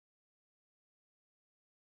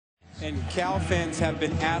And Cal fans have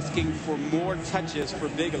been asking for more touches for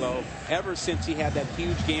Bigelow ever since he had that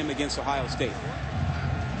huge game against Ohio State.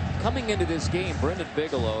 Coming into this game, Brendan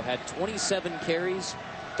Bigelow had 27 carries,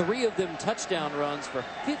 3 of them touchdown runs for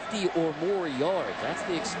 50 or more yards. That's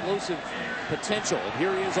the explosive potential. And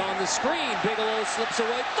here he is on the screen. Bigelow slips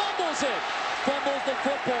away, fumbles it. Fumbles the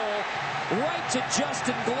football right to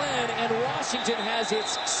Justin Glenn, and Washington has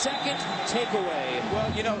its second takeaway.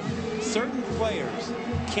 Well, you know, certain players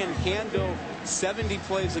can handle 70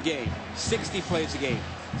 plays a game, 60 plays a game.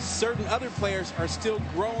 Certain other players are still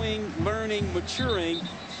growing, learning, maturing,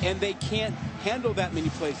 and they can't handle that many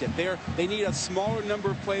plays yet. They need a smaller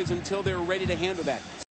number of plays until they're ready to handle that.